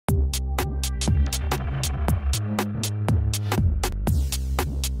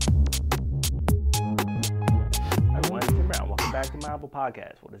my Apple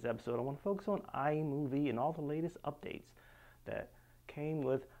podcast. For this episode, I want to focus on iMovie and all the latest updates that came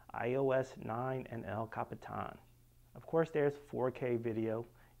with iOS 9 and El Capitan. Of course, there's 4K video.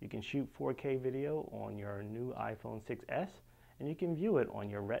 You can shoot 4K video on your new iPhone 6s, and you can view it on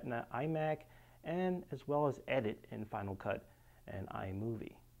your Retina iMac, and as well as edit in Final Cut and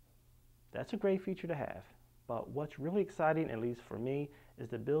iMovie. That's a great feature to have. But what's really exciting, at least for me, is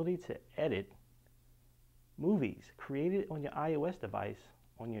the ability to edit movies created on your iOS device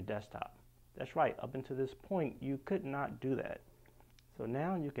on your desktop. That's right, up until this point, you could not do that. So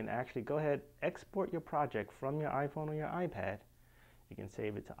now you can actually go ahead, export your project from your iPhone or your iPad. You can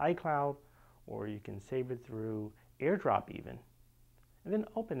save it to iCloud, or you can save it through AirDrop even, and then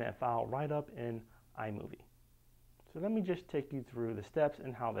open that file right up in iMovie. So let me just take you through the steps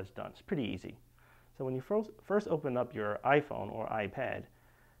and how that's done. It's pretty easy. So when you first open up your iPhone or iPad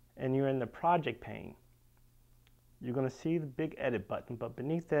and you're in the project pane, you're going to see the big edit button, but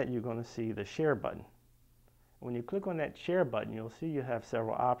beneath that you're going to see the share button. When you click on that share button, you'll see you have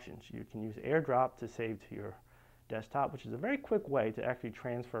several options. You can use AirDrop to save to your desktop, which is a very quick way to actually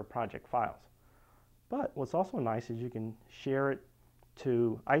transfer project files. But what's also nice is you can share it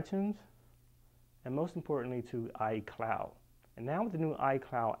to iTunes and most importantly to iCloud. And now with the new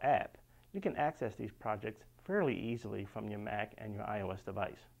iCloud app, you can access these projects fairly easily from your Mac and your iOS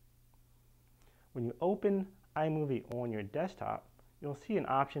device. When you open iMovie on your desktop, you'll see an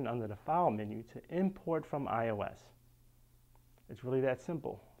option under the File menu to import from iOS. It's really that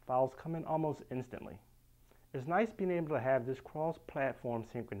simple. Files come in almost instantly. It's nice being able to have this cross-platform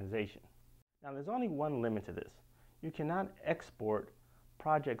synchronization. Now there's only one limit to this. You cannot export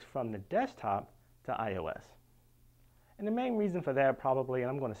projects from the desktop to iOS. And the main reason for that probably,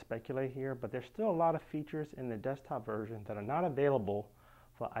 and I'm going to speculate here, but there's still a lot of features in the desktop version that are not available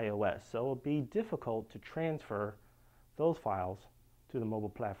for iOS. So it'll be difficult to transfer those files to the mobile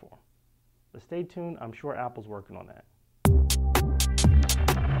platform. But stay tuned, I'm sure Apple's working on that.